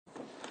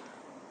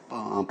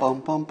Bum bum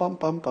bum bum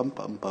bum bum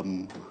bum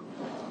bum.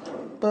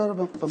 Bum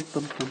bum bum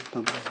bum bum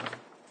bum.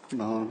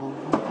 Bum bum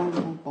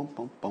bum bum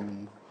bum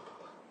bum.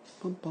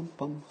 Bum bum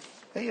bum.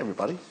 Hey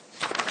everybody.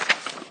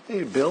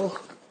 Hey Bill.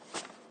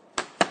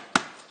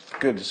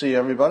 Good to see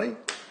everybody.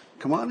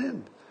 Come on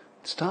in.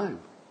 It's time.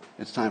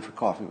 It's time for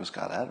Coffee with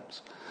Scott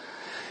Adams.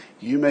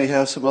 You may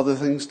have some other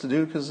things to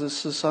do because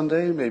this is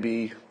Sunday,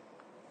 maybe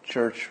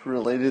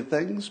church-related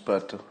things,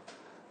 but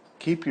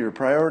keep your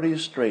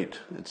priorities straight.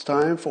 It's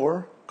time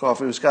for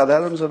Coffee with Scott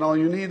Adams, and all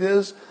you need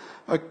is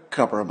a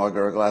cup or a mug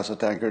or a glass, a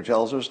tankard,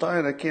 chalice or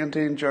stein, a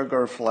canteen, jug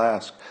or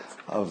flask,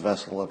 a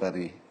vessel of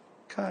any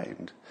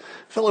kind.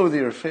 Fill it with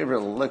your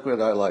favorite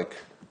liquid. I like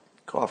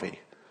coffee.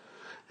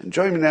 And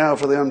join me now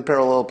for the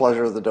unparalleled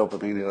pleasure of the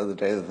dopamine of the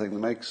day, the thing that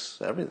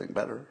makes everything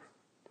better.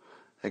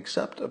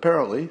 Except,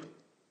 apparently,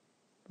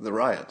 the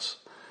riots.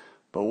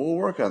 But we'll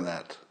work on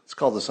that. It's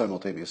called the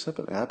simultaneous sip,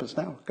 and it happens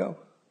now. Go.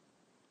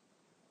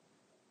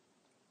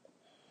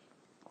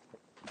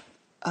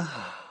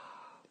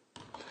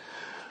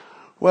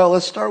 Well,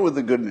 let's start with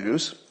the good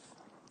news.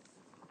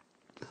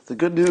 The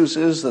good news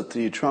is that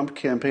the Trump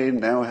campaign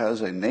now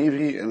has a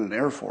Navy and an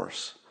Air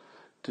Force.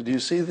 Did you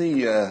see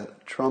the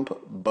Trump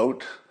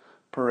boat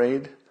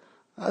parade?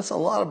 That's a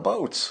lot of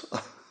boats.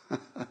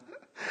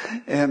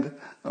 And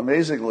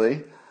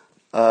amazingly,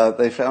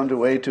 they found a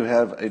way to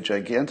have a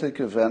gigantic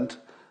event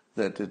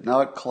that did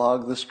not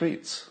clog the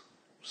streets.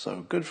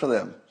 So good for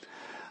them.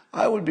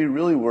 I would be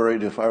really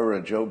worried if I were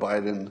a Joe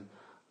Biden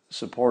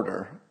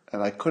supporter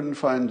and I couldn't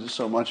find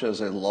so much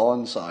as a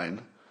lawn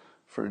sign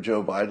for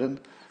Joe Biden.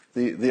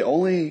 The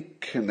only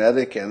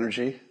kinetic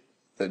energy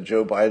that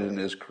Joe Biden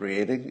is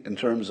creating in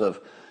terms of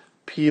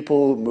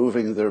people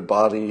moving their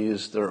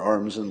bodies, their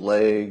arms and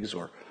legs,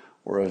 or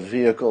a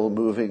vehicle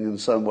moving in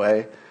some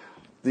way,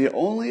 the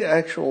only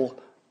actual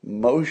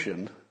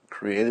motion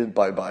created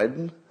by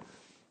Biden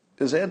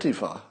is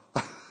Antifa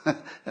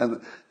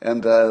and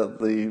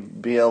the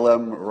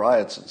BLM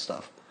riots and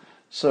stuff.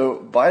 So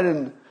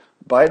Biden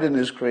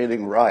is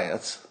creating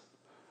riots.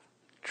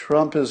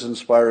 Trump is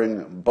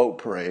inspiring boat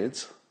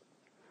parades.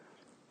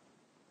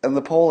 And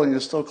the polling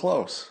is still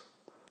close.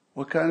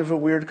 What kind of a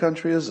weird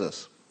country is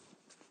this?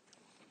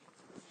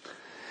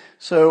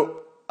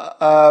 So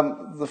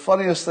the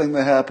funniest thing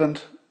that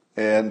happened,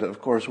 and of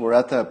course we're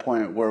at that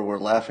point where we're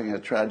laughing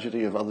at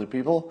tragedy of other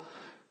people,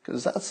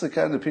 because that's the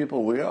kind of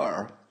people we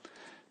are.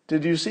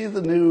 Did you see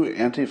the new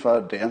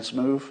Antifa dance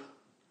move?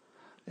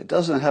 It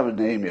doesn't have a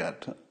name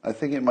yet. I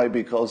think it might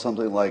be called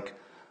something like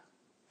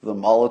the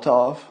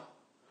Molotov,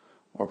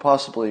 or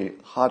possibly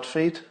Hot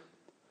Feet.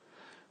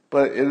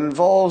 But it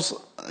involves,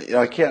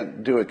 I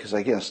can't do it because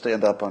I can't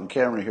stand up on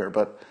camera here,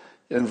 but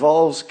it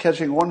involves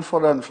catching one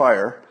foot on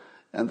fire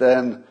and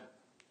then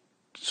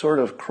sort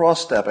of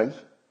cross-stepping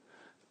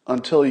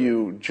until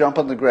you jump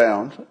on the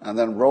ground and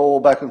then roll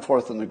back and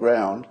forth on the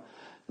ground.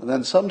 And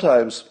then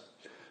sometimes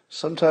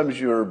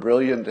your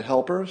brilliant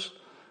helpers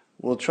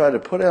will try to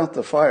put out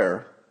the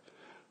fire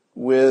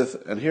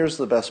with, and here's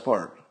the best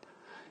part,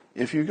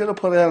 if you're going to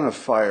put out a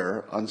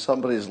fire on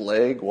somebody's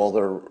leg while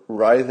they're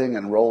writhing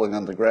and rolling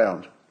on the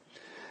ground,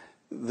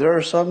 there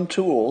are some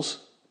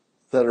tools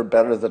that are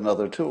better than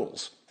other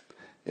tools.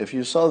 If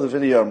you saw the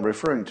video I'm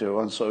referring to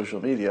on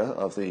social media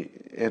of the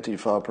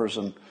Antifa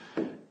person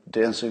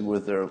dancing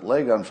with their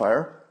leg on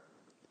fire,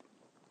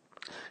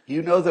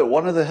 you know that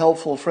one of the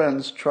helpful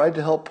friends tried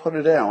to help put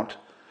it out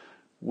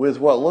with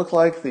what looked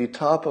like the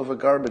top of a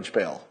garbage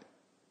pail.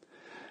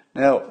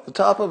 Now, the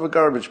top of a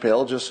garbage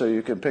pail, just so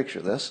you can picture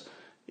this,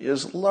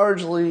 is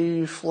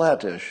largely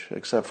flattish,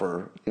 except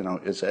for,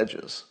 its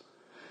edges.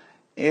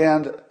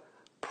 And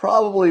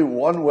probably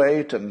one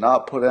way to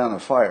not put out a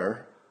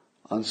fire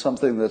on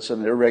something that's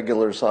an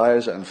irregular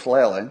size and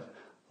flailing,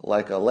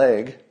 like a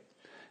leg,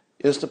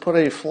 is to put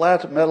a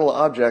flat metal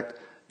object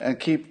and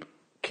keep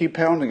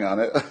pounding on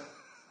it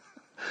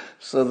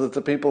so that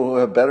the people who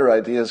have better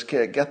ideas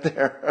can't get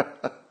there.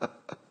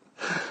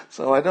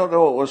 So I don't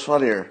know what was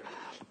funnier,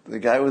 the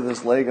guy with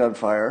his leg on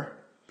fire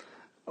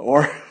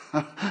or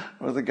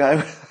the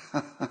guy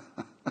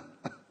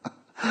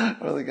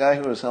or the guy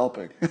who was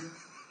helping.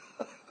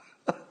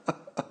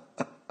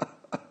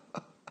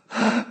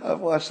 I've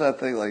watched that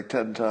thing like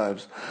 10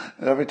 times,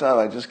 and every time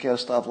I just can't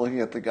stop looking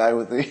at the guy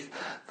with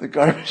the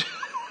garbage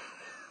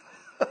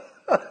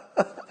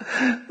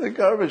the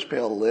garbage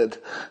pail lid,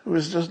 who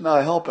is just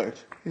not helping.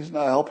 He's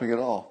not helping at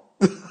all.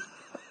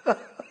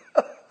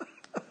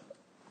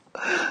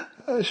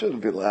 I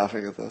shouldn't be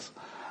laughing at this.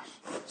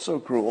 It's so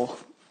cruel.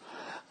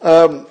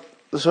 So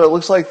it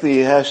looks like the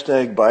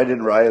hashtag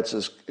Biden riots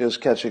is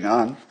catching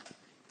on.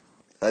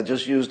 I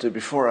just used it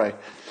before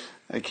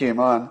I came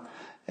on.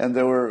 And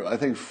there were, I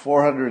think,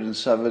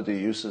 470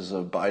 uses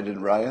of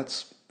Biden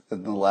riots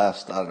in the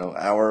last,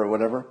 hour or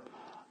whatever.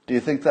 Do you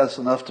think that's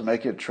enough to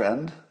make it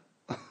trend?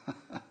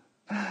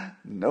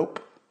 Nope.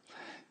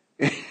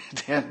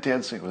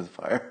 Dancing with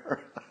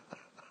fire.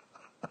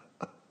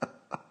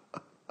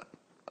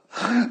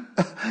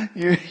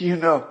 You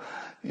know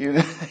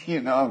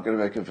I'm going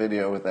to make a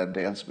video with that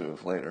dance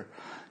move later.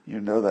 You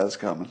know that's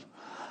coming.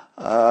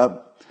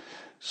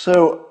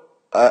 So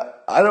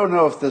I don't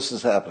know if this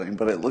is happening,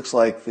 but it looks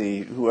like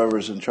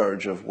whoever's in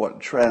charge of what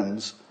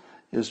trends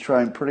is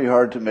trying pretty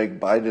hard to make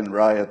Biden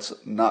riots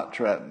not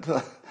trend.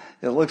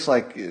 It looks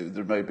like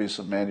there might be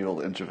some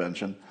manual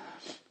intervention,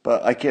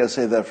 but I can't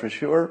say that for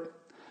sure.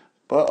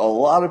 But a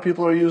lot of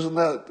people are using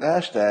that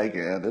hashtag,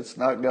 and it's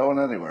not going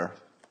anywhere.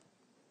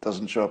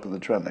 Doesn't show up in the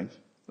trending.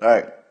 All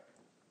right.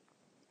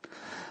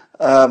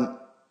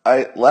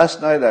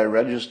 Last night I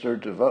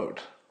registered to vote.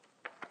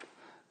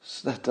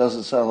 So that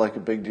doesn't sound like a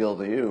big deal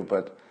to you,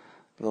 but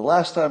the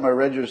last time I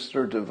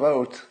registered to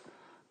vote,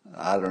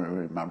 I don't even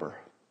remember,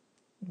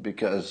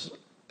 because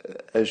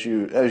as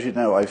you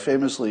know, I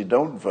famously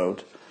don't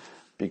vote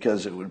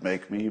because it would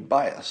make me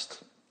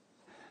biased.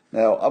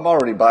 Now, I'm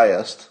already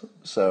biased,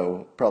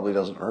 so probably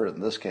doesn't hurt in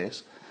this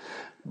case.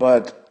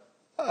 But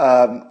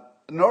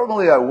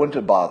normally I wouldn't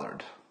have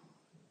bothered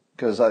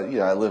because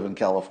I live in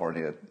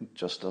California. It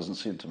just doesn't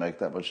seem to make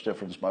that much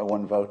difference, my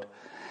one vote.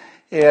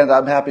 And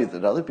I'm happy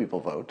that other people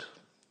vote.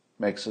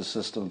 Makes the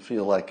system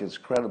feel like it's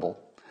credible.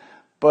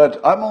 But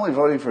I'm only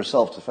voting for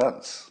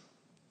self-defense.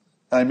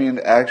 I mean,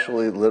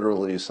 actually,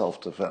 literally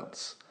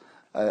self-defense.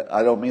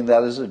 I don't mean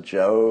that as a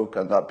joke.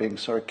 I'm not being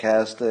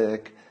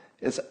sarcastic.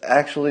 It's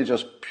actually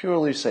just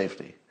purely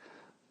safety.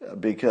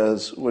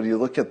 Because when you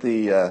look at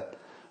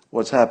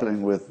what's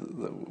happening with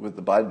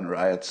the Biden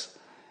riots,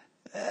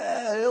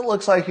 it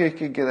looks like it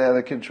could get out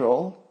of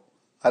control.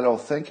 I don't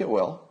think it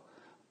will,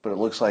 but it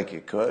looks like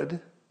it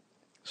could.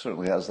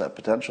 Certainly has that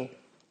potential.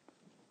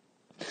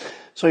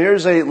 So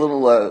here's a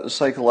little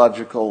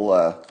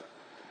psychological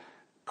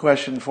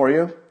question for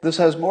you. This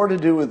has more to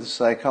do with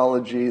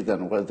psychology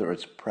than whether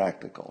it's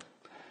practical.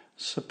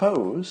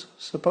 Suppose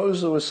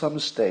there was some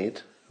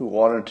state who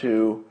wanted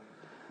to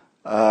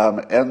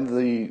end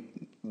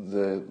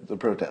the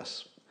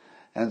protests.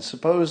 And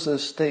suppose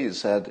this state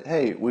said,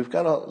 hey, we've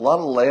got a lot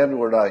of land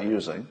we're not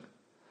using.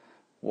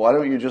 Why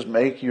don't you just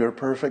make your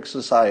perfect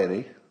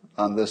society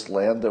on this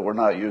land that we're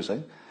not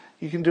using?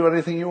 You can do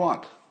anything you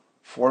want.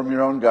 Form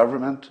your own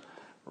government,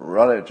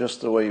 run it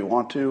just the way you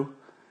want to.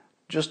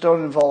 Just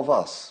don't involve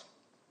us.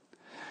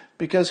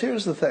 Because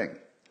here's the thing.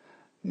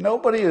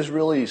 Nobody is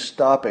really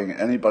stopping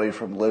anybody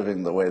from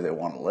living the way they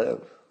want to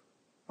live.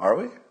 Are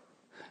we?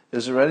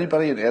 Is there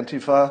anybody in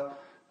Antifa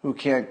who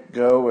can't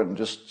go and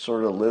just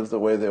sort of live the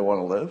way they want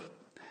to live?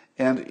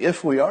 And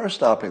if we are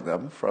stopping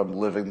them from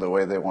living the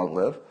way they want to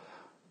live,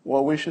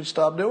 well, we should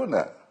stop doing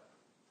that.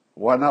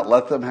 Why not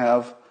let them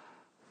have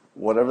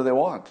whatever they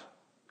want?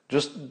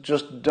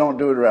 Just don't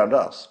do it around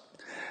us.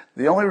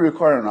 The only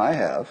requirement I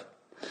have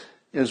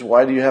is,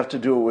 why do you have to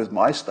do it with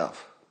my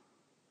stuff?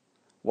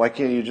 Why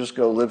can't you just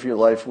go live your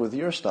life with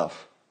your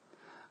stuff?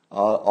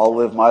 I'll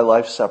live my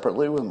life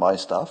separately with my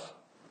stuff.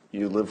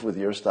 You live with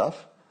your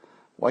stuff.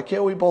 Why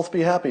can't we both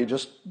be happy,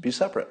 just be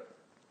separate?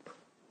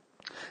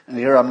 And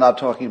here I'm not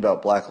talking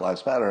about Black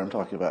Lives Matter, I'm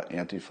talking about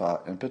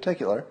Antifa in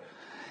particular.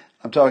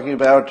 I'm talking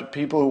about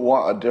people who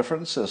want a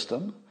different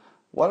system.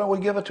 Why don't we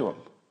give it to them?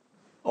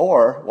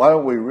 Or why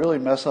don't we really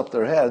mess up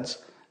their heads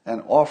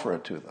and offer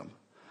it to them?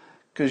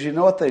 Because you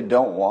know what they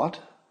don't want?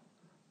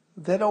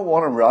 They don't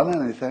want to run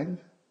anything.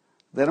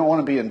 They don't want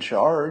to be in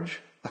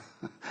charge.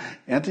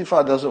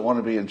 Antifa doesn't want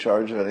to be in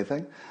charge of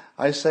anything.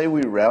 I say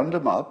we round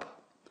them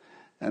up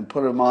and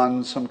put them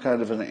on some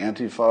kind of an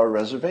Antifa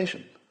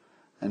reservation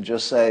and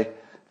just say,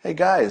 hey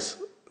guys,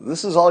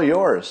 this is all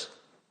yours.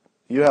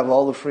 You have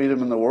all the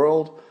freedom in the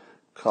world.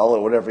 Call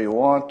it whatever you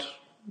want.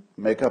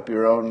 Make up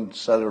your own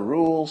set of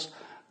rules.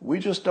 We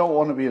just don't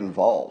want to be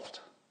involved.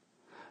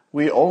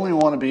 We only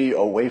want to be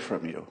away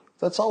from you.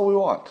 That's all we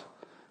want.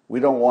 We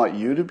don't want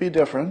you to be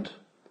different.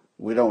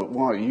 We don't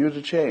want you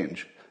to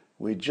change.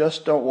 We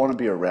just don't want to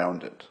be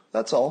around it.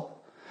 That's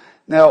all.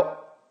 Now,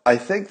 I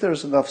think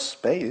there's enough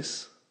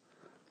space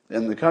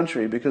in the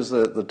country because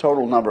the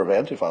total number of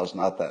Antifa is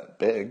not that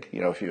big.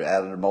 You know, if you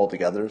added them all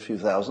together, a few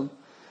thousand,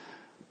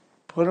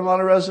 put them on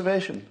a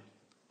reservation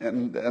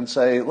and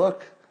say,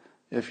 look,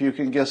 if you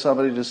can get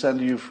somebody to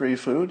send you free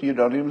food, you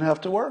don't even have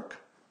to work.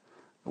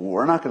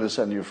 We're not going to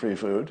send you free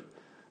food,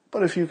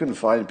 but if you can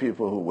find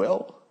people who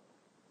will,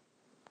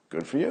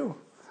 good for you.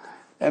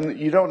 And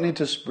you don't need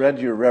to spread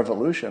your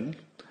revolution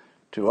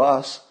to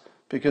us,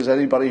 because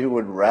anybody who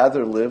would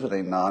rather live in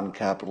a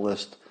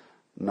non-capitalist,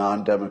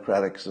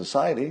 non-democratic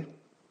society,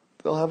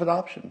 they'll have an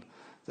option.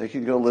 They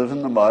can go live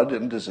in the mud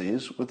and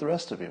disease with the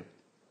rest of you.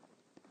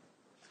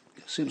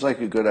 Seems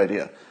like a good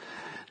idea.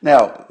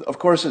 Now, of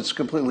course, it's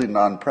completely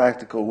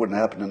non-practical, wouldn't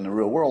happen in the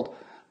real world,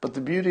 but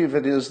the beauty of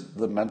it is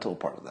the mental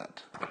part of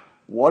that.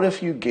 What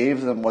if you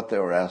gave them what they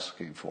were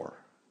asking for,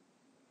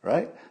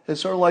 right?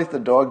 It's sort of like the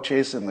dog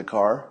chasing the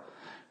car.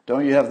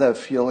 Don't you have that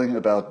feeling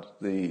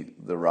about the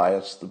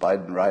riots, the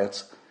Biden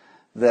riots,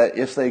 that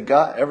if they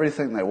got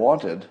everything they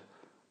wanted,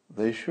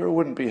 they sure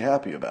wouldn't be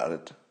happy about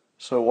it.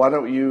 So why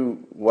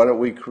don't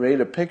we create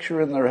a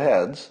picture in their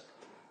heads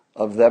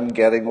of them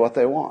getting what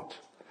they want?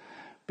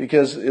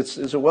 Because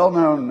it's a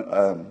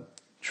well-known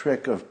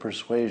trick of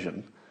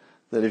persuasion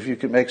that if you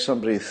can make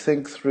somebody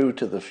think through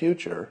to the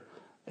future,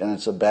 and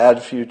it's a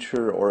bad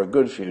future or a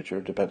good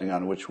future, depending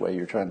on which way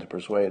you're trying to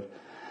persuade,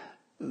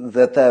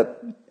 that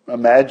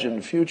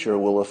imagined future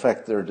will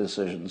affect their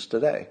decisions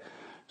today.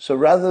 So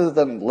rather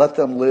than let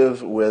them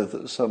live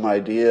with some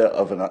idea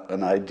of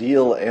an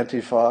ideal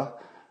Antifa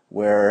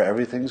where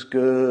everything's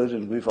good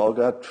and we've all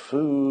got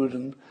food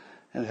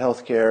and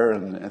health care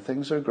and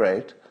things are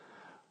great,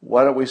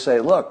 why don't we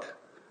say, look,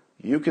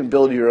 you can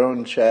build your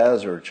own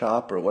Chaz or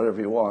Chop or whatever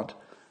you want.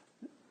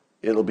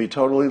 It'll be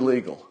totally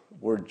legal.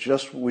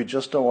 We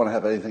just don't want to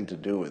have anything to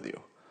do with you.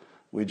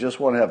 We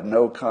just want to have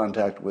no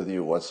contact with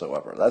you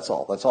whatsoever. That's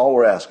all. That's all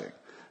we're asking.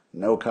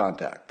 No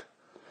contact.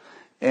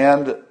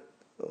 And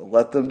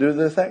let them do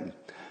their thing.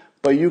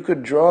 But you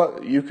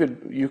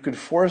could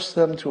force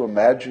them to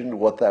imagine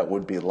what that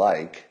would be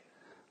like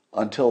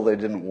until they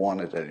didn't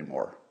want it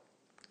anymore.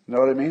 You know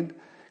what I mean?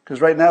 Because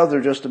right now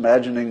they're just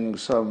imagining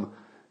some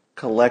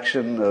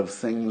collection of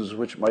things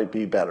which might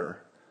be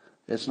better.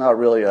 It's not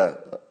really a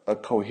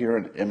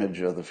coherent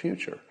image of the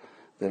future.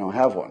 They don't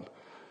have one.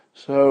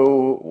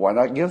 So why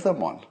not give them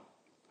one?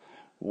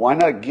 Why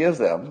not give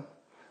them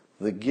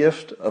the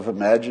gift of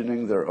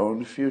imagining their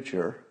own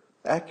future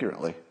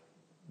accurately?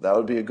 That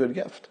would be a good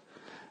gift.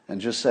 And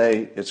just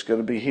say, it's going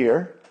to be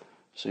here,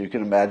 so you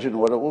can imagine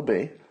what it will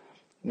be.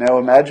 Now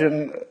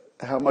imagine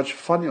how much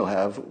fun you'll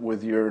have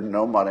with your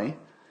no money,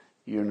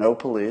 your no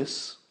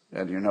police,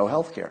 and your no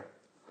health care.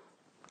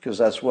 Because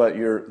that's what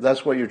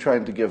you're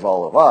trying to give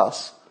all of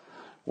us.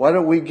 Why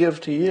don't we give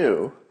to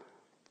you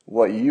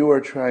what you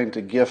are trying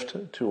to gift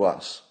to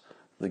us?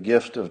 The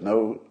gift of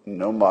no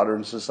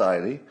modern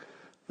society,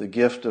 the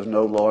gift of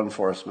no law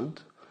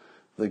enforcement,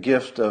 the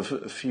gift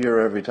of fear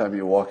every time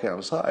you walk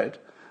outside.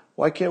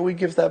 Why can't we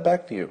give that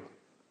back to you?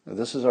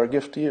 This is our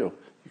gift to you.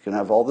 You can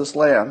have all this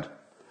land.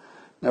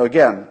 Now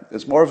again,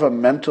 it's more of a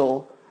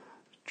mental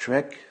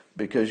trick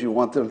because you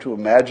want them to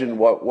imagine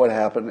what would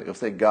happen if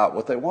they got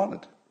what they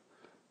wanted.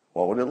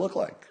 What would it look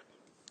like?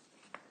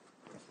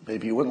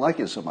 Maybe you wouldn't like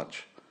it so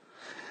much.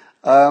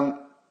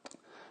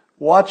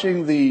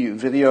 Watching the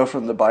video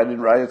from the Biden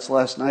riots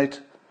last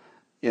night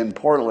in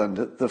Portland,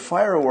 the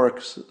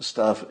fireworks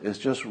stuff is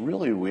just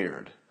really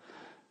weird.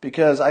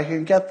 Because I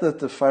can get that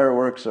the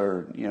fireworks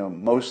are,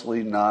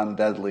 mostly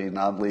non-deadly,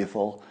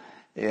 non-lethal,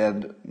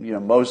 and,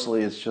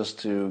 mostly it's just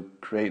to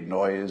create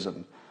noise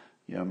and,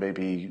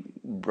 maybe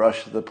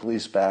brush the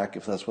police back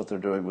if that's what they're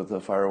doing with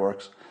the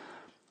fireworks.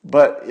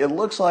 But it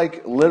looks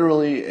like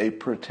literally a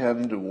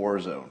pretend war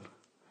zone.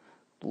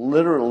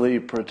 Literally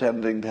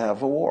pretending to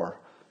have a war,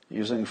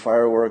 using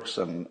fireworks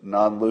and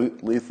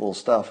non-lethal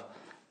stuff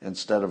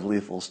instead of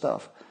lethal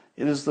stuff.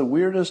 It is the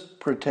weirdest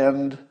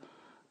pretend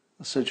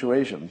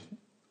situation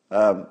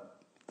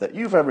that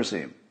you've ever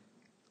seen.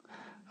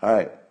 All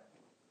right.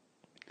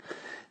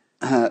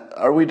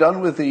 Are we done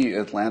with the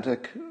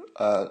Atlantic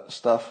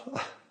stuff?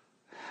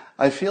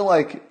 I feel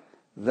like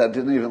that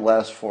didn't even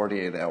last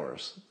 48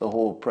 hours. The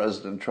whole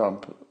President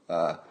Trump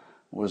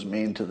was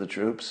mean to the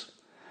troops.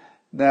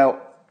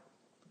 Now,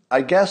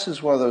 I guess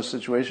it's one of those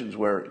situations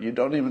where you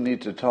don't even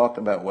need to talk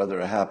about whether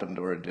it happened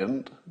or it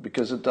didn't,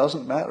 because it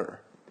doesn't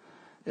matter.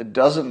 It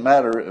doesn't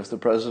matter if the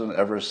president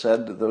ever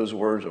said those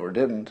words or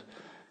didn't,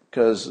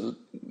 because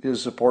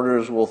his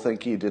supporters will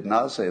think he did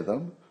not say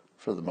them,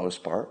 for the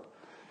most part.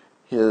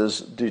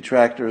 His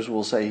detractors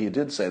will say he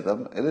did say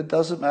them, and it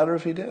doesn't matter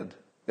if he did.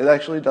 It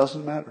actually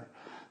doesn't matter.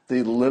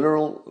 The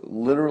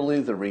literally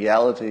the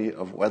reality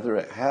of whether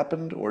it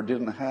happened or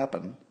didn't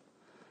happen,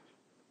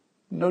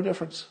 no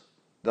difference.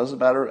 Doesn't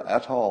matter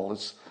at all.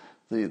 It's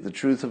the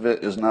truth of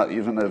it is not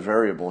even a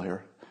variable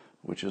here,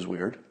 which is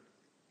weird.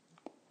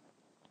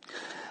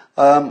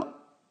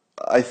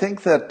 I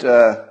think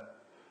that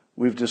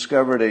we've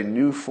discovered a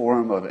new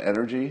form of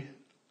energy,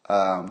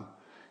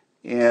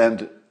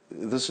 and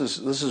this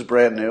is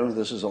brand new.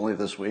 This is only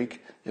this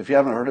week. If you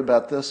haven't heard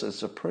about this,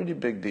 it's a pretty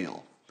big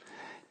deal.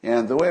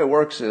 And the way it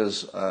works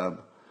is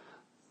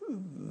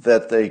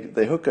that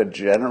they hook a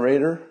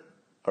generator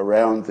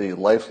around the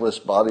lifeless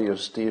body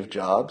of Steve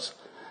Jobs,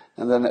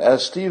 and then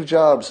as Steve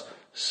Jobs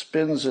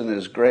spins in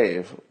his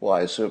grave, well,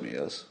 I assume he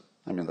is.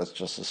 I mean, that's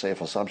just a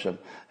safe assumption.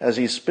 As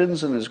he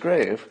spins in his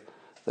grave,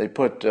 they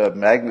put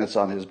magnets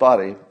on his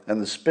body, and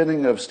the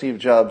spinning of Steve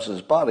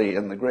Jobs' body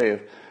in the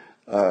grave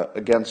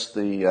against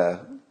the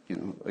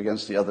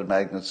other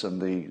magnets in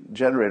the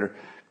generator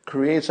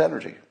creates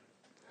energy.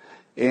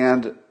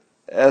 And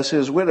as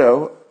his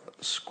widow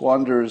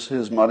squanders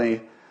his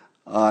money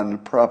on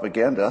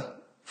propaganda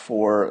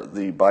for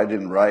the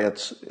Biden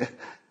riots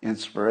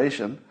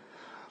inspiration,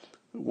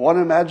 one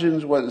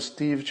imagines what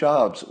Steve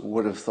Jobs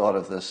would have thought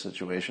of this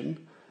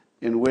situation,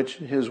 in which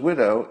his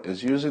widow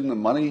is using the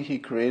money he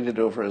created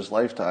over his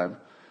lifetime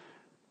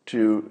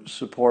to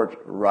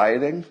support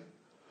rioting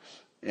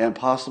and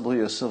possibly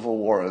a civil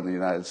war in the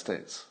United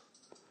States.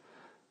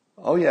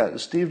 Oh yeah,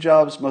 Steve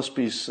Jobs must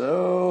be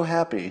so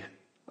happy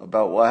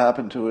about what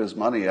happened to his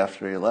money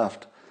after he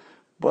left.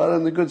 But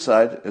on the good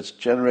side, it's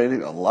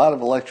generating a lot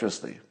of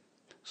electricity.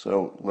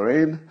 So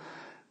Lorene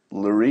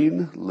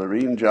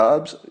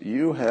Jobs,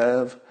 you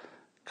have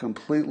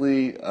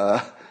completely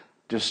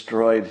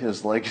destroyed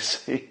his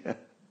legacy.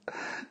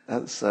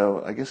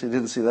 So I guess he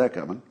didn't see that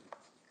coming.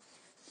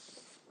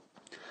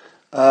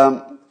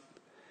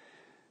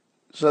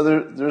 So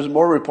there's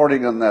more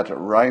reporting on that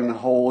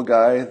Reinhold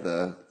guy,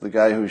 the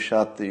guy who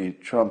shot the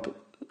Trump,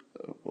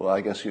 well,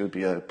 I guess he would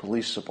be a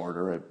police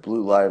supporter, a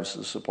Blue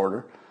Lives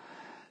supporter.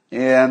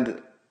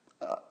 And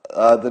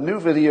the new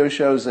video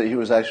shows that he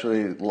was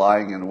actually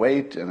lying in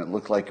wait, and it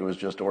looked like it was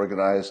just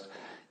organized.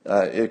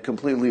 It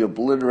completely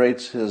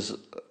obliterates his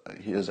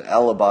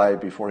alibi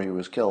before he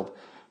was killed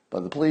by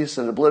the police,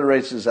 and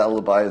obliterates his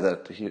alibi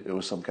that it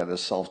was some kind of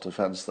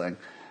self-defense thing.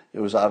 It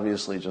was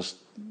obviously just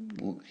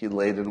he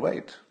laid in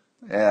wait,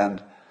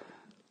 and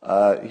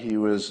it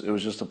was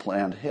just a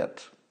planned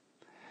hit.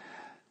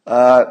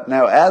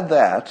 Now add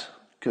that,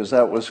 because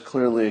that was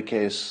clearly a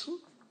case,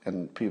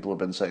 and people have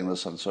been saying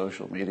this on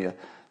social media,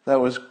 that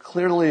was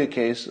clearly a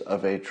case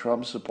of a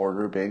Trump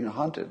supporter being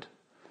hunted.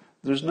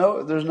 There's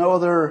no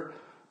other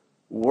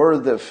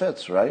word that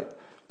fits, right?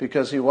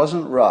 Because he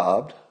wasn't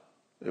robbed,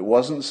 it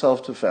wasn't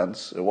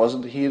self-defense, it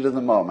wasn't heat of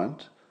the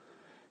moment.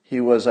 He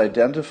was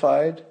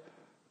identified,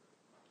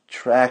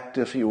 tracked,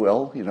 if you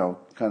will,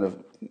 kind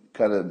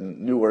of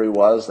knew where he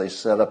was. They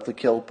set up the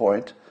kill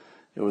point.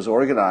 It was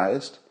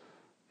organized.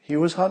 He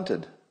was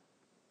hunted.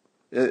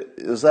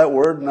 Is that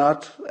word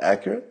not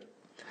accurate?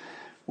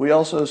 We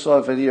also saw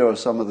a video of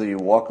some of the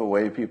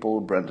walk-away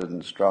people,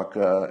 Brendan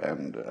Straka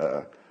and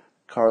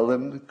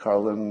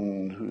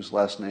Carlin, whose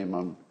last name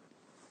I'm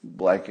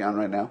blanking on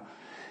right now.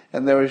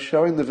 And they were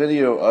showing the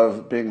video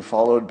of being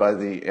followed by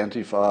the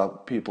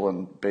Antifa people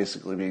and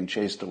basically being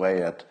chased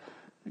away at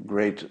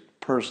great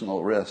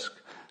personal risk.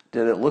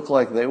 Did it look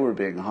like they were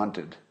being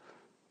hunted?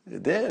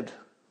 It did.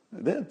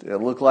 It did. It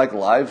looked like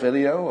live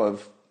video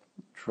of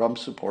Trump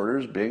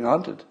supporters being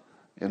hunted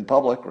in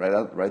public,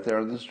 right there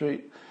on the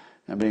street,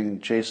 and being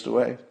chased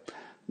away.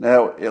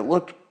 Now, it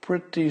looked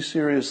pretty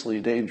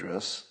seriously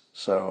dangerous,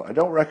 so I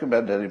don't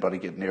recommend anybody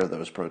get near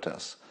those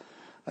protests.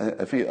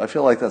 I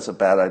feel like that's a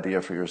bad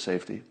idea for your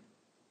safety.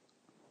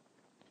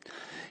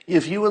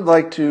 If you would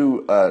like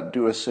to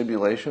do a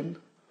simulation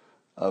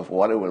of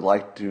what it would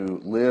like to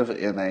live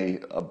in a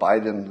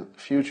Biden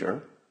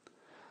future,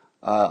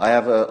 I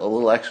have a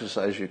little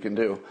exercise you can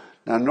do.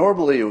 Now,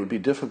 normally it would be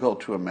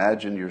difficult to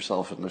imagine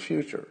yourself in the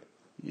future,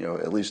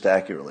 at least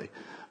accurately.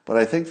 But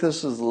I think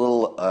this is a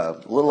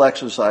little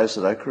exercise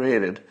that I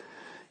created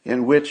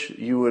in which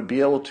you would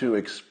be able to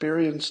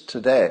experience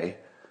today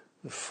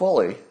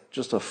fully,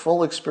 just a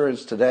full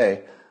experience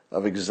today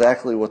of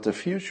exactly what the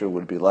future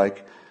would be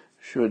like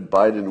should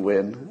Biden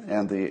win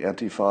and the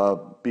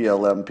Antifa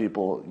BLM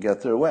people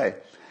get their way.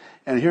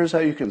 And here's how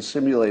you can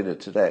simulate it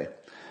today.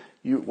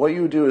 What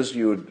you would do is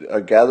you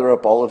would gather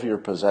up all of your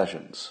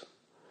possessions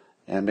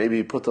and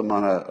maybe put them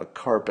on a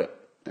carpet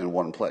in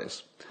one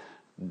place.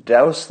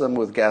 Douse them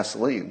with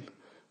gasoline,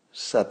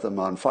 set them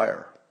on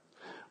fire.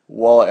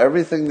 While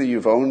everything that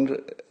you've owned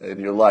in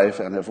your life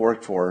and have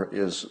worked for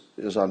is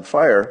on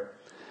fire,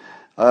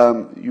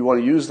 you want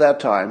to use that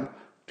time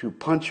to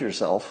punch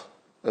yourself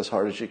as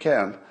hard as you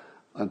can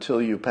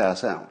until you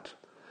pass out.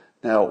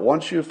 Now,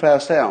 once you've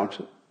passed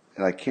out,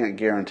 and I can't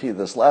guarantee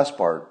this last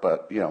part,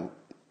 but,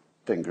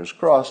 fingers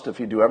crossed, if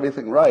you do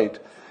everything right,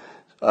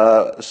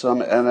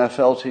 some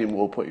NFL team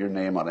will put your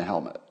name on a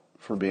helmet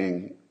for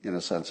being, in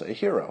a sense, a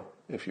hero,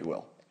 if you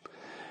will.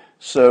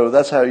 So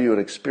that's how you would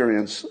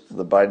experience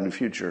the Biden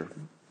future,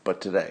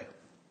 but today.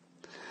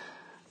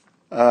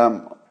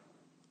 All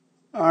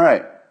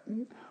right.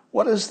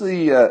 What is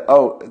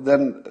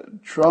then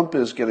Trump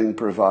is getting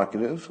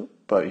provocative,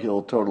 but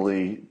he'll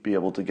totally be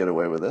able to get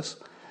away with this.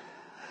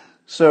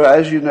 So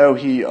as you know,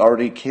 he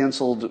already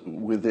canceled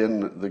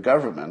within the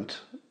government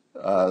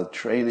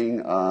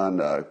training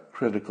on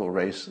critical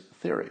race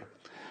theory.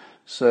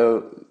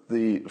 So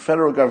the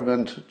federal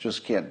government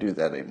just can't do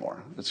that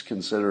anymore. It's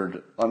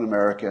considered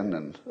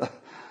un-American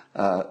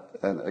and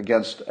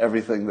against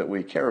everything that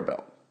we care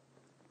about.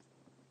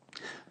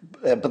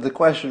 But the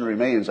question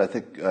remains, I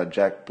think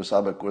Jack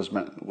Posobiec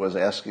was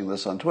asking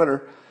this on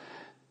Twitter,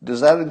 does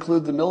that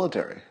include the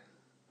military?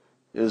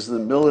 Is the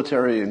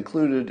military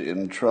included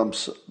in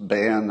Trump's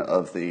ban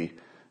of the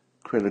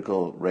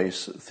critical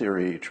race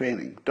theory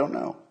training? Don't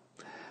know.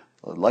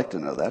 I'd like to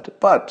know that.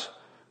 But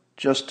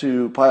just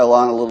to pile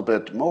on a little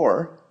bit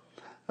more,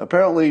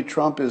 apparently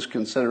Trump is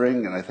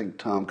considering, and I think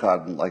Tom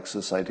Cotton likes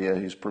this idea,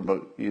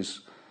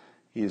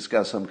 he's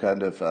got some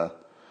kind of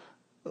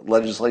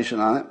legislation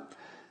on it,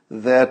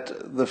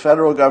 that the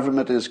federal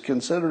government is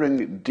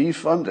considering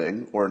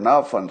defunding or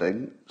not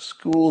funding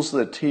schools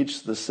that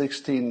teach the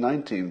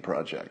 1619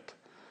 Project,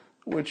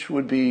 which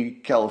would be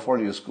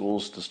California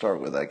schools to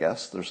start with, I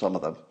guess. There's some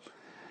of them.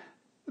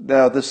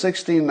 Now, the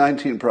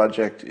 1619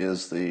 Project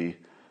is the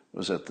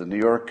New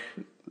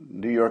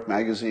York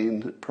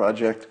Magazine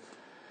project,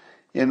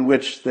 in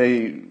which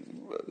they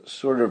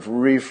sort of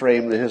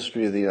reframe the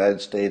history of the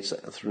United States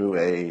through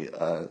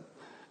a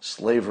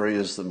slavery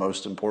is the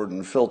most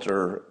important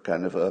filter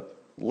kind of a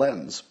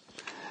lens.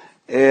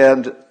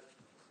 And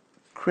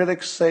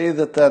critics say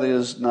that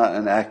is not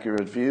an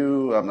accurate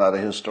view. I'm not a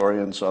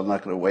historian, so I'm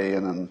not going to weigh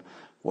in on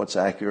what's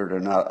accurate or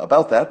not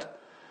about that.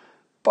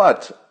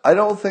 But I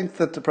don't think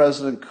that the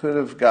president could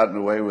have gotten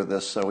away with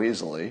this so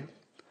easily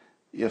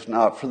if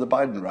not for the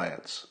Biden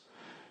riots.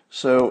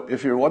 So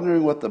if you're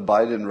wondering what the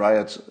Biden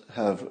riots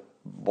have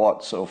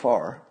bought so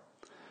far,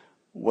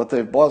 what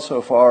they've bought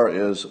so far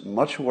is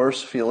much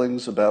worse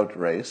feelings about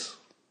race,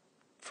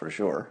 for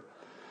sure.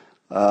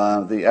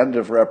 The end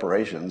of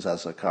reparations,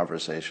 that's a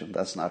conversation.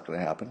 That's not going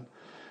to happen.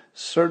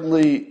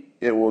 Certainly,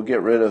 it will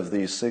get rid of the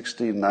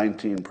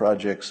 1619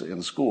 projects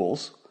in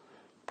schools,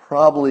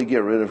 probably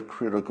get rid of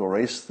critical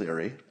race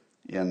theory,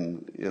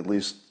 at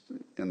least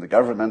in the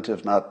government,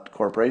 if not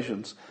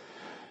corporations.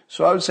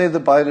 So I would say the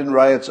Biden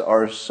riots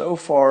are so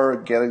far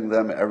getting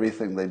them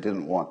everything they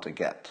didn't want to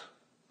get.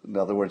 In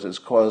other words, it's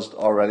caused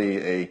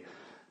already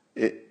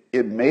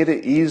it made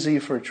it easy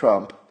for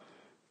Trump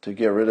to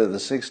get rid of the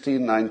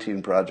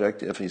 1619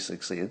 project, if he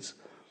succeeds,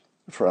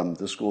 from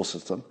the school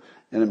system.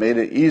 And it made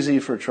it easy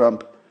for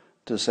Trump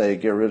to say,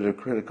 get rid of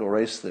critical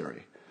race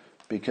theory.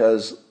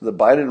 Because the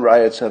Biden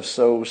riots have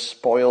so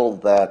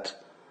spoiled that,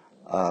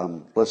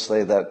 let's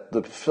say, that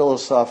the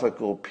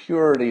philosophical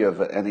purity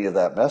of any of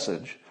that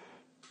message,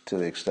 to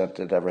the extent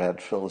it ever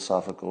had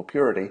philosophical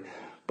purity,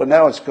 but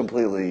now it's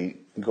completely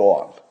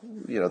gone.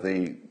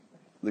 The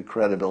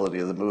credibility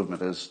of the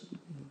movement is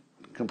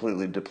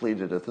completely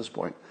depleted at this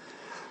point.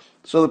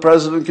 So the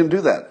president can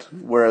do that,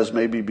 whereas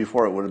maybe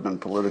before it would have been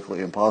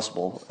politically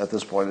impossible. At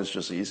this point, it's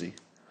just easy.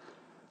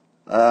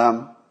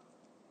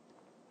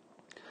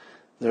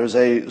 There's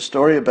a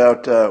story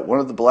about one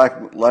of the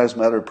Black Lives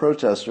Matter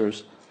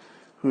protesters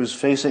who's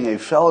facing a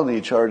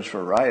felony charge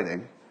for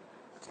rioting.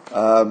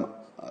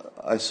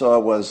 I saw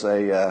was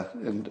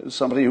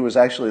somebody who was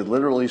actually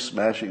literally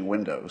smashing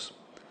windows.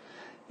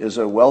 Is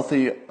a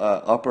wealthy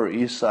Upper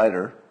East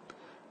Sider,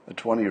 a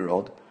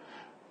 20-year-old,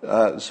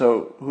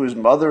 whose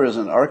mother is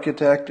an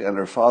architect and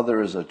her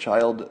father is a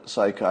child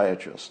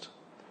psychiatrist.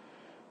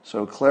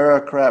 So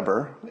Clara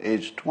Crabber,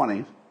 age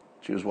 20,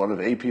 she was one of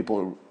 8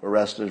 people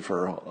arrested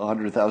for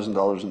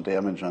 $100,000 in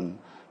damage on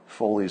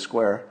Foley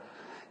Square.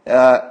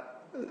 Her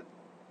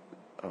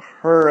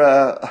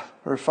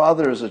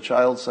father is a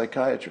child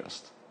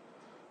psychiatrist.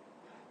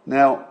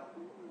 Now,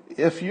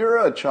 if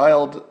you're a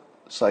child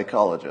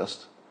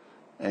psychologist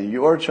and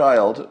your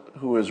child,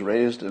 who is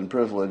raised in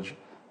privilege,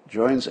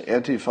 joins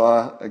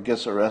Antifa and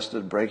gets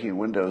arrested breaking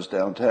windows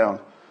downtown,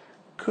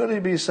 could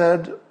it be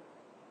said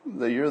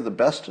that you're the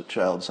best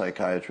child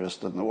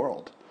psychiatrist in the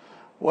world?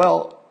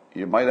 Well,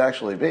 you might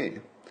actually be,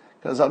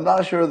 because I'm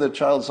not sure that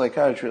child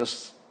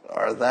psychiatrists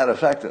are that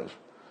effective.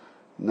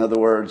 In other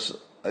words,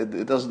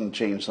 it doesn't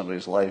change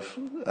somebody's life,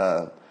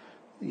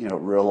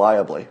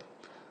 reliably.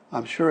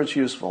 I'm sure it's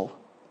useful,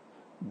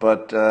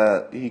 but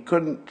he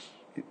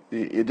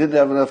didn't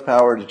have enough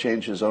power to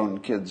change his own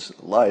kid's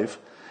life.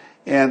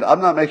 And I'm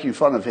not making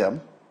fun of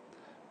him,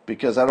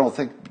 because I don't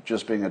think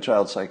just being a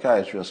child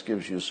psychiatrist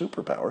gives you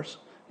superpowers.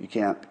 You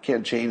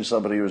can't change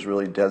somebody who's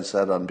really dead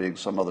set on being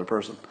some other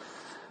person.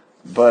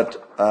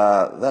 But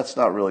that's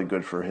not really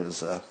good for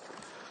his. That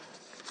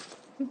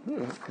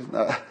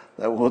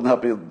will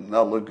not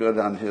look good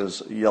on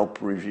his Yelp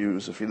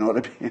reviews, if you know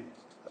what I mean.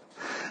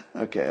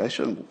 Okay, I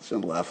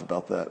shouldn't laugh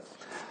about that.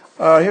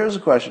 Here's a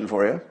question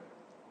for you.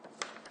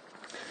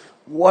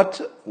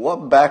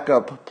 What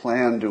backup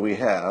plan do we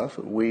have,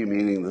 we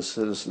meaning the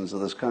citizens of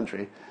this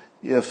country,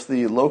 if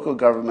the local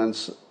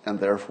governments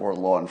and therefore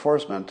law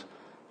enforcement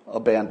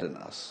abandon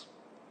us?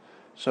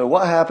 So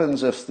what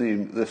happens if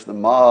the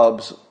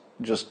mobs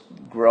just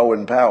grow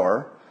in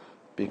power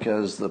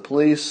because the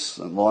police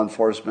and law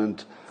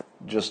enforcement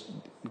just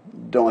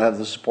don't have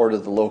the support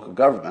of the local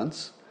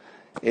governments,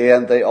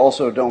 and they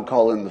also don't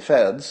call in the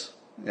feds?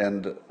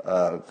 And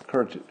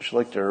Kurt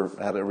Schlichter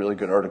had a really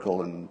good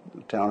article in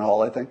Town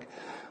Hall, I think,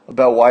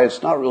 about why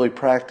it's not really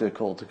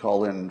practical to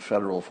call in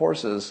federal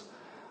forces,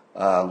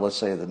 let's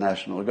say the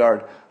National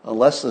Guard,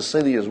 unless the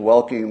city is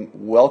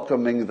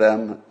welcoming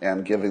them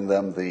and giving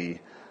them the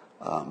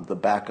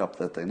backup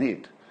that they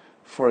need.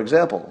 For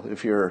example,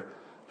 if your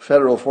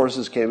federal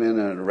forces came in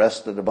and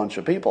arrested a bunch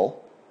of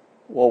people,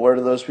 well, where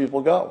do those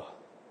people go?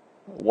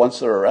 Once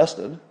they're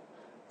arrested,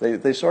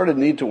 they sort of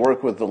need to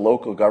work with the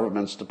local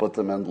governments to put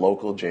them in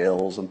local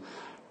jails and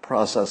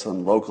process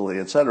them locally,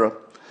 etc.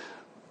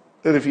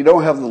 And if you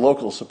don't have the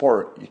local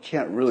support, you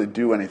can't really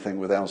do anything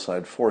with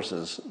outside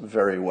forces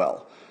very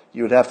well.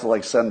 You would have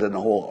to send in a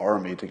whole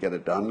army to get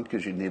it done,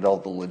 because you need all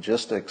the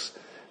logistics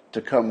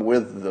to come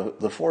with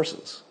the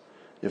forces.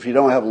 If you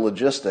don't have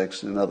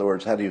logistics, in other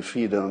words, how do you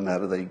feed them? How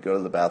do they go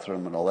to the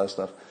bathroom and all that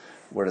stuff?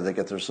 Where do they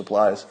get their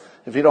supplies?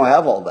 If you don't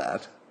have all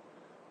that,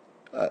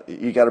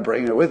 you got to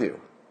bring it with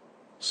you.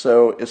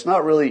 So it's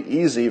not really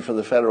easy for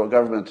the federal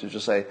government to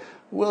just say,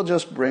 we'll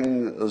just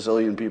bring a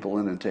zillion people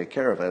in and take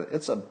care of it.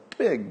 It's a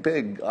big,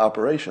 big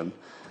operation,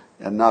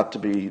 and not to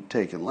be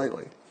taken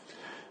lightly.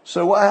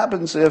 So what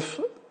happens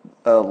if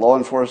law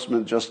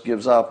enforcement just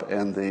gives up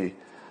and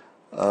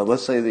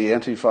let's say the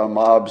Antifa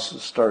mobs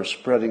start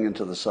spreading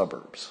into the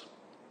suburbs?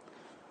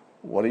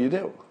 What do you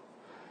do?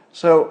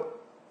 So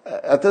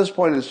At this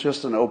point, it's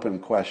just an open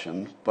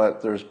question,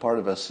 but there's part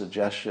of a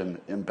suggestion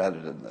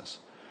embedded in this.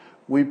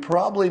 We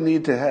probably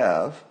need to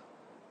have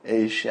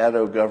a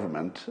shadow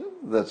government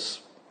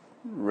that's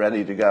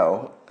ready to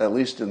go, at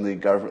least in the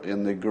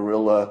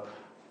guerrilla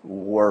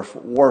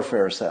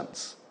warfare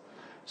sense.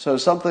 So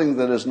something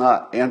that is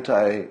not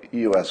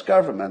anti-U.S.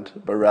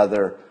 government, but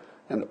rather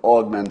an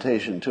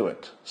augmentation to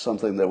it,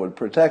 something that would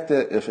protect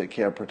it if it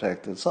can't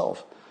protect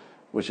itself,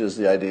 which is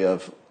the idea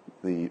of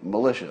the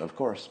militia, of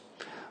course.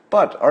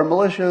 But our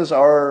militias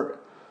are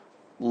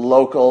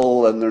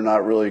local and they're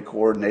not really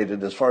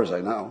coordinated as far as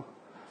I know.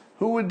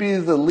 Who would be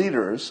the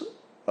leaders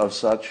of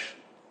such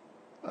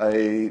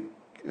a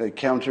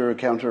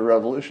counter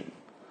revolution?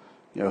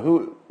 You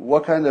know,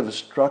 what kind of a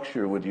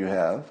structure would you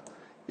have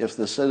if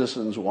the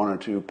citizens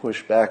wanted to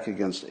push back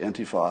against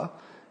Antifa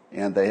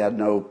and they had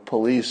no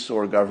police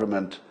or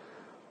government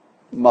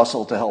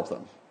muscle to help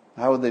them?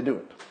 How would they do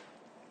it?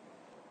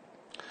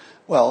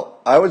 Well,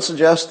 I would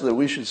suggest that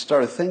we should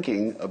start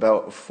thinking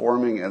about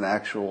forming an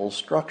actual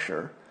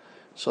structure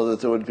so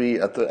that there would be,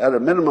 at a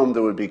minimum,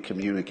 there would be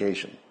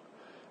communication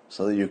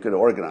so that you could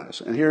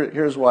organize. And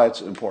here's why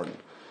it's important.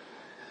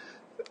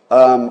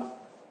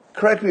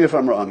 Correct me if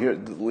I'm wrong.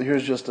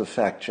 Here's just a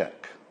fact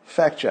check.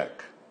 Fact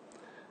check.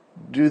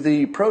 Do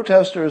the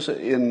protesters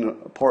in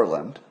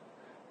Portland,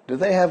 do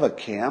they have a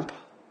camp?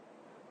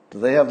 Do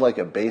they have like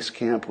a base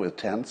camp with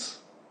tents?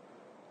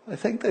 I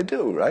think they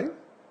do, right?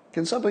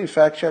 Can somebody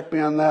fact check me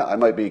on that? I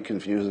might be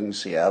confusing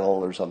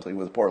Seattle or something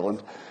with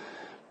Portland.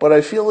 But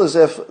I feel as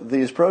if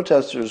these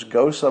protesters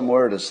go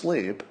somewhere to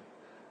sleep,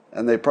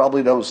 and they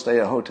probably don't stay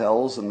at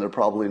hotels, and they're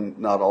probably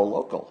not all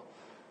local.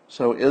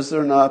 So is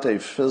there not a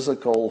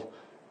physical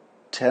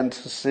tent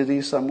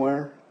city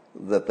somewhere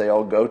that they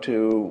all go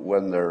to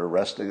when they're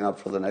resting up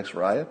for the next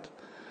riot?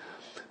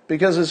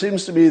 Because it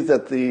seems to me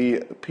that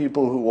the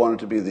people who wanted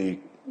to be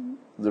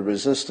the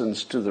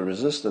resistance to the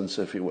resistance,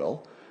 if you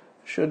will,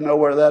 should know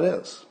where that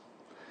is.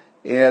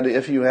 And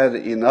if you had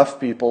enough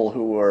people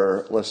who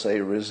were, let's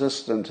say,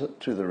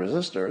 resistant to the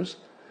resistors,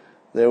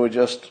 they would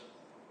just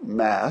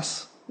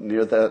mass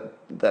near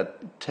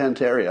that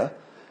tent area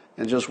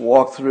and just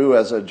walk through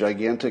as a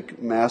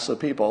gigantic mass of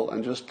people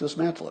and just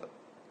dismantle it.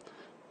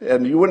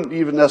 And you wouldn't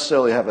even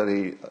necessarily have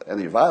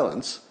any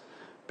violence,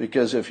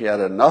 because if you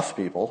had enough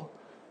people,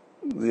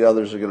 the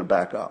others are going to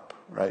back up,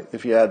 right?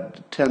 If you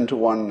had 10 to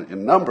 1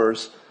 in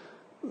numbers,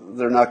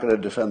 they're not going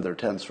to defend their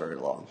tents very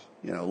long.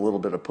 You know, a little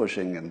bit of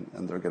pushing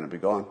and they're going to be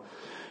gone.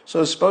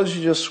 So suppose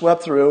you just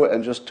swept through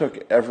and just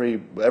took every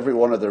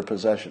one of their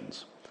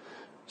possessions.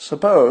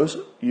 Suppose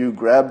you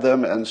grabbed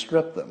them and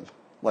stripped them,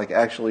 like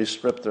actually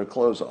stripped their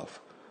clothes off,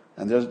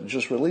 and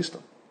just released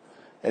them.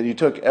 And you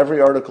took every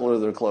article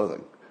of their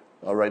clothing,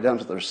 right down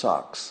to their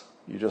socks.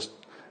 You just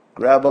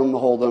grab them,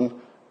 hold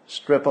them,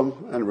 strip them,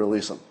 and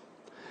release them.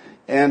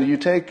 And you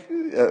take,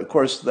 of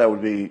course,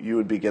 you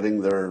would be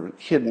getting their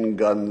hidden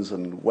guns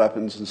and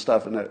weapons and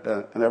stuff and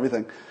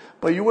everything,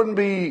 but you wouldn't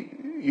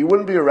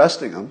be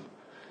arresting them.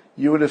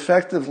 You would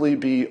effectively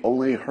be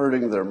only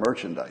hurting their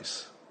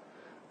merchandise.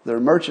 Their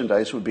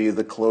merchandise would be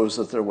the clothes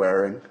that they're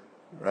wearing,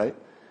 right?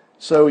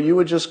 So you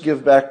would just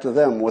give back to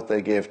them what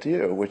they gave to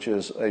you, which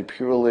is a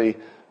purely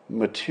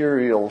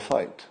material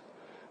fight.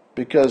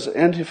 Because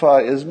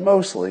Antifa is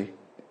mostly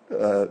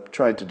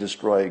trying to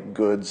destroy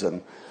goods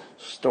and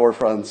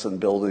storefronts and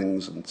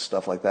buildings and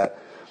stuff like that.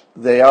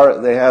 There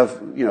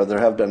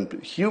have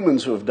been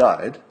humans who have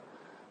died,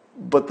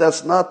 but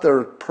that's not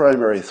their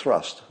primary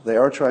thrust. They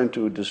are trying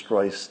to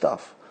destroy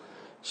stuff.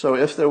 So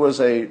if there was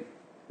a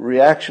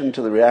reaction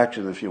to the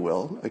reaction, if you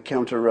will, a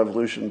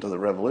counter-revolution to the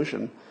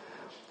revolution,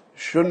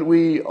 shouldn't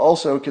we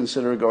also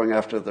consider going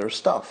after their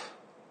stuff?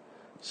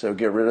 So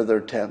get rid of their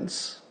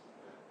tents,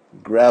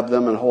 grab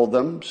them and hold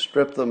them,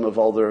 strip them of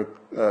all their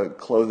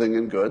clothing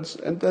and goods,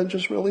 and then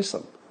just release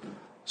them.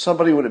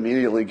 Somebody would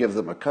immediately give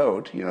them a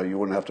coat. You know, you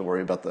wouldn't have to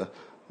worry about the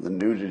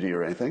nudity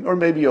or anything. Or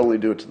maybe you only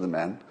do it to the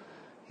men.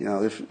 You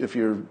know, if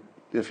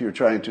you're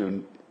trying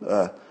to,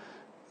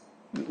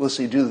 let's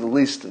see, do the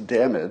least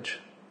damage,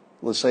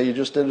 let's say you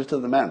just did it to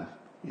the men.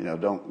 You know,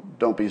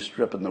 don't be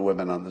stripping the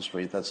women on the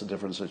street. That's a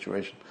different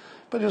situation.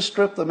 But just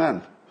strip the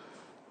men.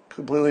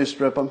 Completely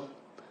strip them,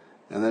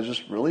 and then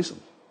just release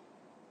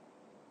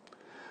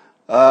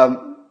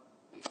them.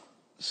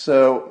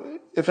 So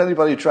if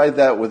anybody tried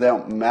that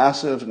without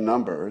massive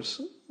numbers,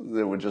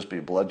 there would just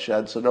be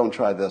bloodshed. So don't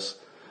try this.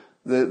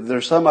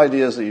 There's some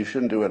ideas that you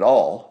shouldn't do at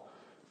all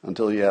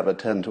until you have a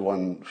 10 to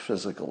 1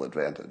 physical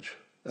advantage.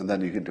 And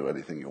then you can do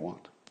anything you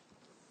want.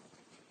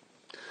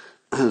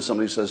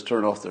 Somebody says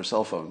turn off their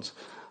cell phones.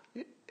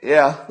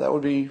 Yeah, that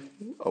would be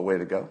a way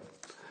to go.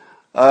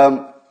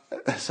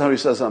 Somebody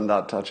says I'm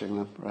not touching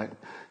them, right?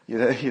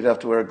 You'd have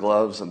to wear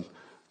gloves and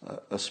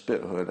a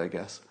spit hood, I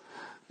guess.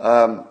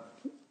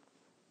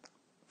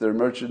 Their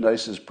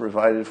merchandise is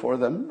provided for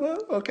them.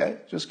 Well, okay,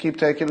 just keep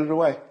taking it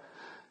away.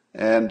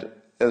 And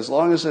as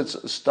long as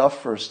it's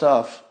stuff for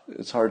stuff,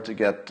 it's hard to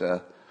get,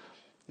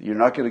 you're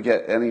not going to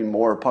get any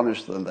more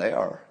punished than they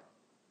are.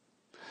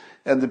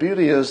 And the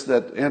beauty is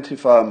that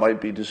Antifa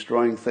might be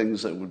destroying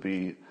things that would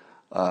be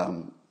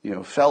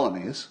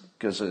felonies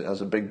because it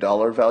has a big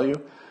dollar value.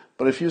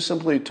 But if you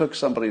simply took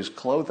somebody's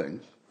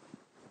clothing,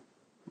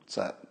 what's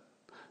that?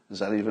 Is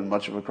that even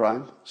much of a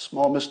crime?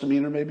 Small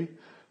misdemeanor, maybe?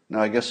 No,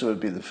 I guess it would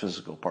be the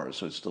physical part,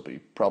 so it'd still be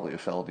probably a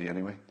felony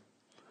anyway.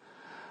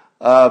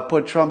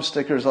 Put Trump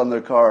stickers on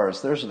their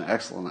cars. There's an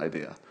excellent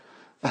idea.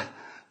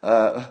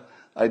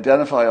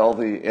 Identify all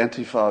the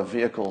Antifa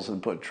vehicles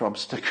and put Trump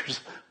stickers,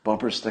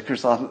 bumper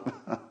stickers on them.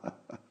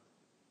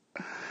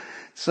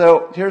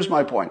 So here's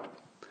my point.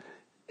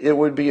 It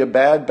would be a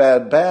bad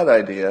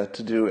idea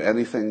to do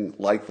anything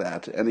like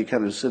that, any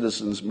kind of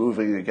citizens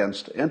moving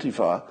against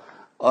Antifa,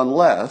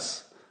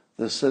 unless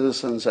the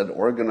citizens had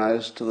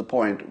organized to the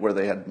point where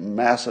they had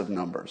massive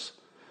numbers.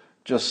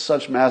 Just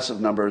such massive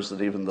numbers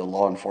that even the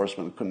law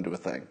enforcement couldn't do a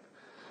thing.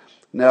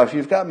 Now, if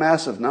you've got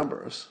massive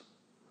numbers,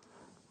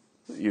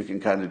 you can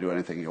kind of do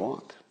anything you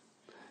want.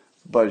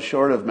 But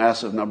short of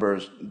massive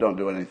numbers, don't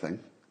do anything.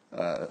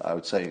 I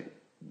would say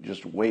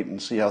just wait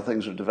and see how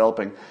things are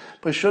developing.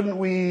 But shouldn't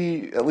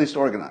we at least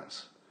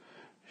organize?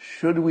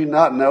 Should we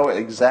not know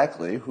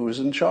exactly who's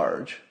in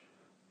charge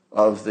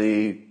of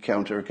the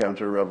counter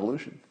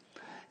revolution?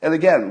 And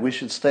again, we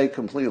should stay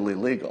completely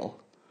legal,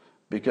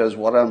 because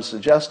what I'm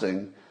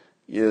suggesting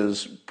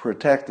is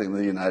protecting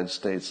the United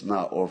States,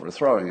 not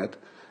overthrowing it.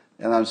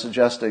 And I'm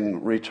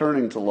suggesting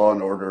returning to law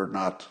and order,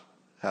 not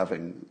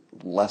having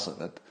less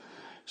of it.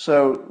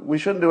 So we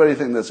shouldn't do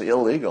anything that's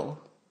illegal,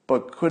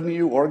 but couldn't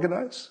you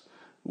organize?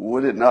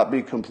 Would it not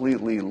be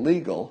completely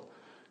legal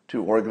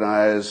to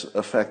organize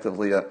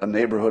effectively a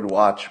neighborhood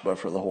watch, but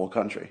for the whole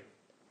country?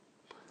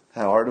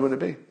 How hard would it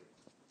be?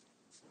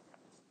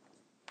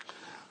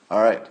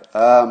 All right.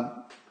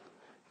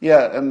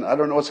 Yeah, and I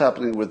don't know what's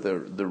happening with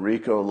the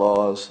RICO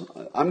laws.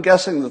 I'm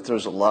guessing that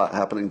there's a lot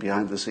happening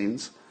behind the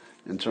scenes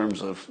in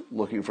terms of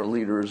looking for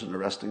leaders and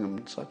arresting them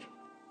and such.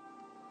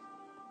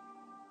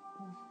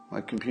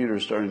 My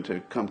computer's starting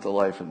to come to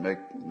life and make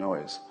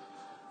noise.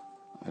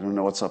 I don't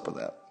know what's up with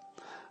that.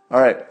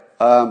 All right,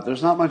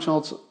 there's not much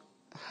else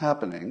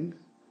happening,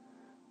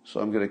 so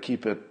I'm going to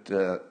keep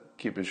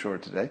it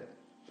short today.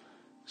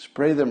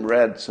 Spray them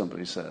red,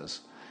 somebody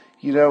says.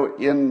 Let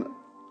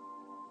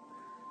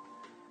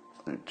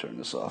me turn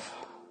this off.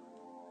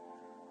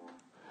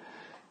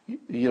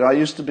 I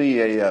used to be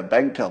a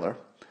bank teller,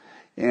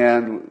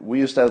 and we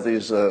used to have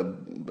these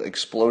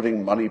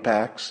exploding money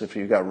packs. If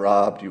you got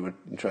robbed, you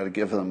would try to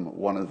give them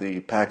one of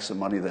the packs of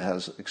money that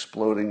has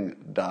exploding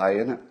dye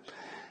in it.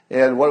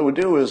 And what it would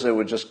do is it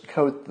would just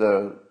coat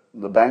the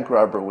bank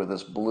robber with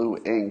this blue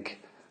ink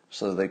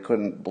so they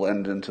couldn't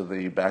blend into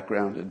the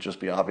background. It'd just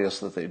be obvious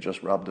that they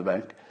just robbed a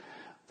bank.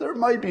 There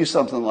might be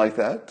something like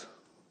that.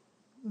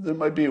 There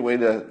might be a way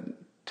to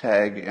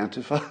tag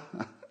Antifa.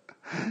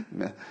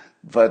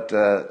 But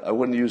I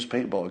wouldn't use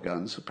paintball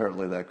guns.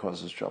 Apparently that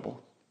causes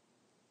trouble.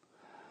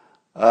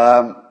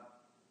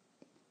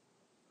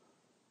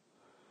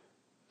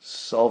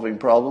 Solving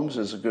problems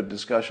is a good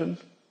discussion.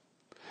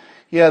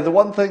 Yeah, the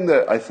one thing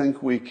that I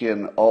think we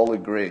can all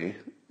agree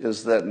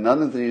is that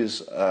none of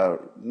these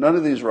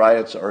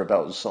riots are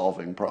about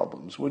solving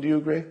problems. Would you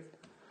agree?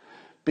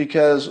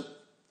 Because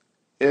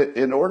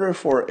in order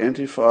for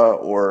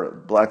Antifa or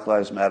Black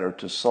Lives Matter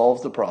to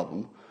solve the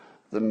problem,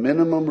 the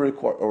minimum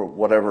or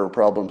whatever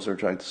problems they're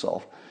trying to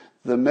solve,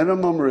 the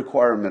minimum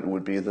requirement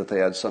would be that they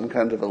had some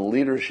kind of a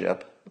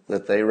leadership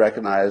that they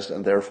recognized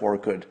and therefore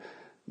could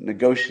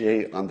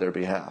negotiate on their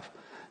behalf.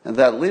 And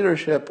that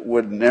leadership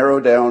would narrow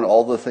down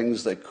all the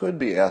things that could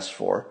be asked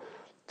for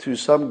to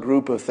some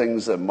group of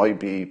things that might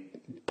be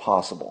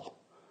possible.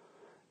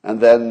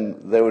 And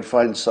then they would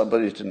find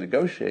somebody to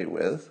negotiate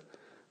with,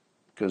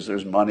 because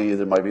there's money,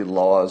 there might be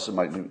laws, there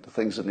might be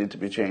things that need to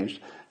be changed,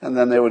 and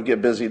then they would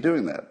get busy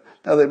doing that.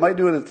 Now, they might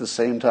do it at the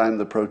same time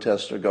the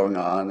protests are going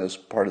on as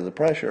part of the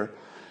pressure,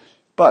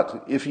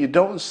 but if you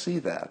don't see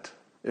that,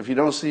 if you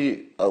don't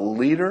see a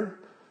leader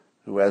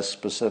who has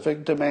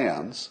specific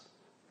demands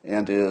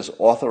and is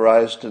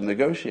authorized to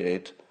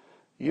negotiate,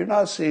 you're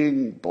not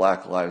seeing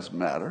Black Lives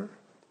Matter.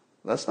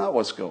 That's not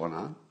what's going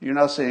on. You're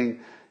not seeing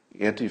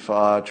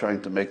Antifa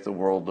trying to make the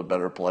world a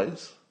better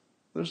place.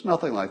 There's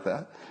nothing like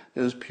that.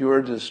 It is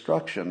pure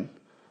destruction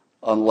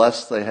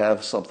unless they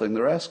have something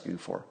they're asking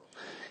for.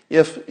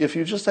 If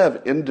you just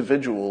have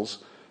individuals,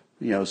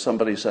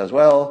 somebody says,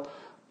 well,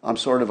 I'm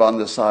sort of on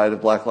this side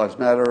of Black Lives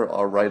Matter,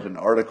 I'll write an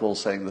article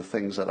saying the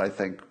things that I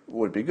think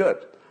would be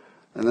good.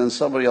 And then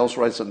somebody else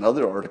writes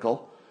another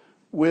article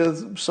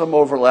with some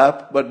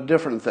overlap, but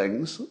different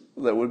things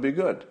that would be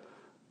good.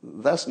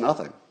 That's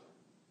nothing.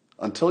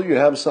 Until you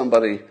have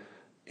somebody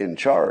in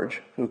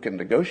charge who can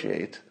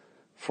negotiate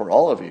for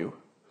all of you,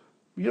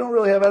 you don't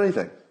really have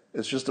anything.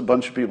 It's just a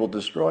bunch of people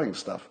destroying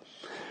stuff.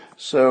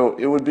 So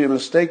it would be a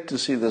mistake to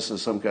see this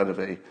as some kind of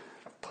a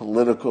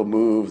political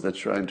move that's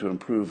trying to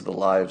improve the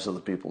lives of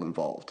the people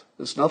involved.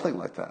 It's nothing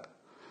like that,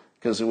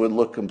 because it would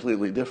look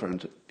completely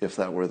different if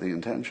that were the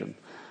intention.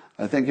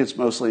 I think it's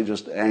mostly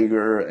just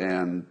anger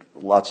and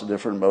lots of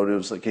different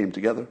motives that came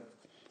together.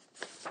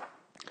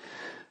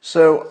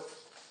 So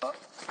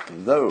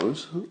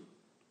those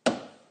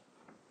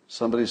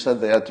Somebody said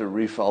they had to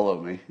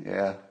refollow me.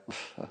 Yeah.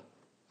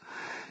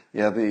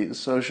 Yeah, the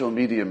social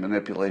media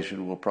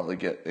manipulation will probably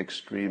get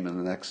extreme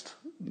in the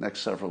next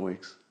several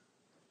weeks.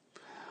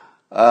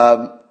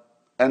 And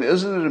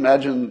isn't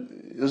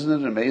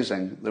it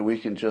amazing that we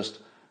can just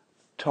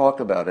talk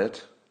about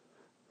it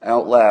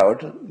out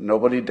loud?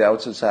 Nobody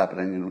doubts it's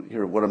happening. And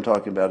here, what I'm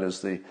talking about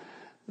is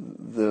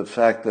the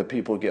fact that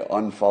people get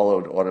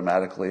unfollowed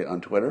automatically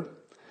on Twitter.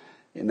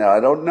 Now, I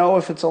don't know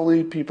if it's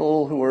only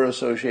people who are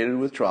associated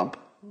with Trump.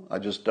 I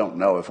just don't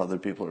know if other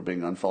people are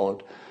being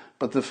unfollowed.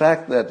 But the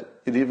fact that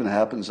it even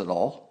happens at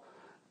all,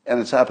 and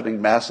it's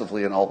happening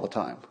massively and all the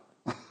time.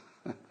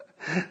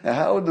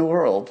 How in the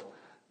world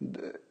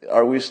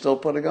are we still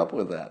putting up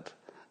with that?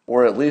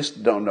 Or at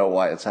least don't know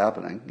why it's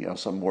happening,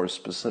 some more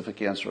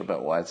specific answer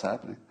about why it's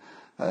happening.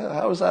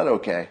 How is that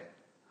okay?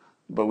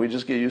 But we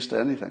just get used to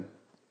anything.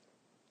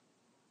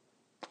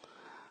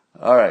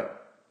 All right.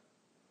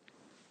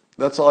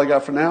 That's all I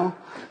got for now,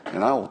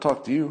 and I will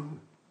talk to you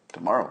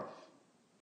tomorrow.